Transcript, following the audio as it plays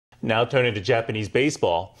Now turning to Japanese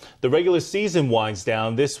baseball. The regular season winds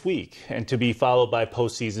down this week and to be followed by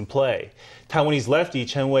postseason play. Taiwanese lefty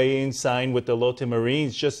Chen Wei-yin signed with the Lotte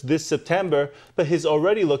Marines just this September, but he's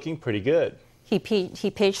already looking pretty good. He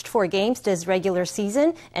pitched 4 games this regular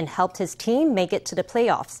season and helped his team make it to the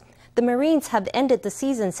playoffs. The Marines have ended the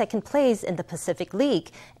season second place in the Pacific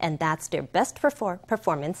League, and that's their best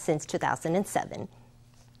performance since 2007.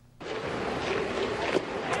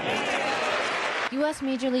 U.S.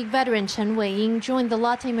 Major League veteran Chen Wei-yin joined the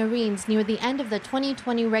Lotte Marines near the end of the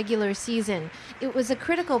 2020 regular season. It was a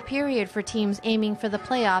critical period for teams aiming for the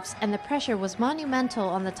playoffs, and the pressure was monumental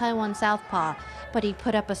on the Taiwan southpaw. But he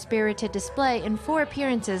put up a spirited display in 4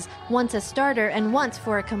 appearances, once a starter and once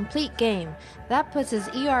for a complete game. That puts his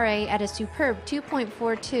ERA at a superb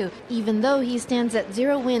 2.42, even though he stands at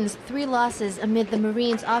 0 wins, 3 losses amid the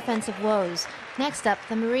Marines' offensive woes. Next up,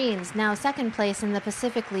 the Marines, now second place in the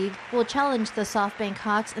Pacific League, will challenge the SoftBank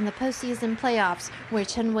Hawks in the postseason playoffs, where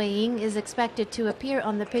Chen Wei-yin is expected to appear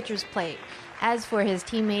on the pitcher's plate. As for his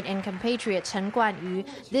teammate and compatriot Chen Kuan-yu,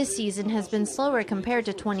 this season has been slower compared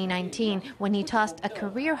to 2019, when he tossed a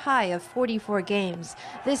career high of 44 games.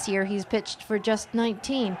 This year he's pitched for just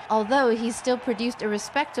 19, although he's still produced a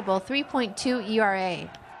respectable 3.2 ERA.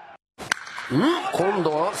 今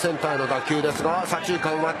度はセンターへの打球ですが、左中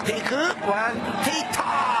間割っていく。ワン、ヒット!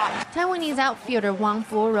 Taiwanese outfielder Wang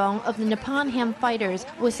Forong of the Nippon Ham Fighters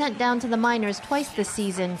was sent down to the minors twice this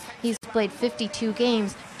season. He's played 52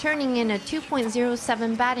 games, turning in a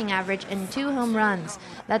 2.07 batting average and 2 home runs.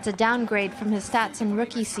 That's a downgrade from his stats in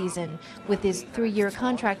rookie season. With his 3-year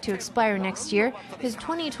contract to expire next year, his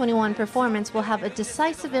 2021 performance will have a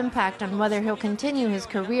decisive impact on whether he'll continue his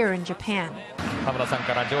career in Japan.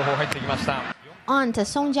 On to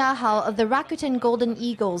Chia-hao of the Rakuten Golden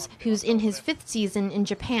Eagles, who's in his 5th season in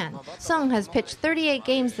Japan. Song has pitched 38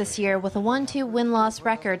 games this year with a 1-2 win-loss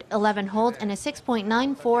record, 11 hold, and a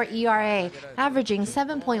 6.94 ERA, averaging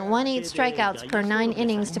 7.18 strikeouts per 9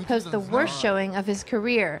 innings to post the worst showing of his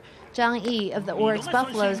career. Zhang Yi of the Oryx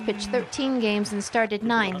Buffaloes pitched 13 games and started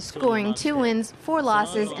 9, scoring 2 wins, 4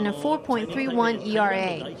 losses, and a 4.31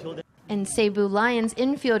 ERA. And Cebu Lions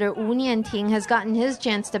infielder Wu Nianting has gotten his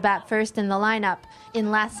chance to bat first in the lineup.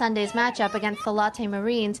 In last Sunday's matchup against the Lotte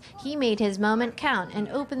Marines, he made his moment count and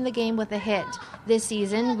opened the game with a hit. This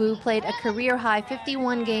season, Wu played a career-high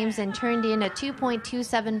 51 games and turned in a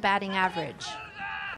 2.27 batting average.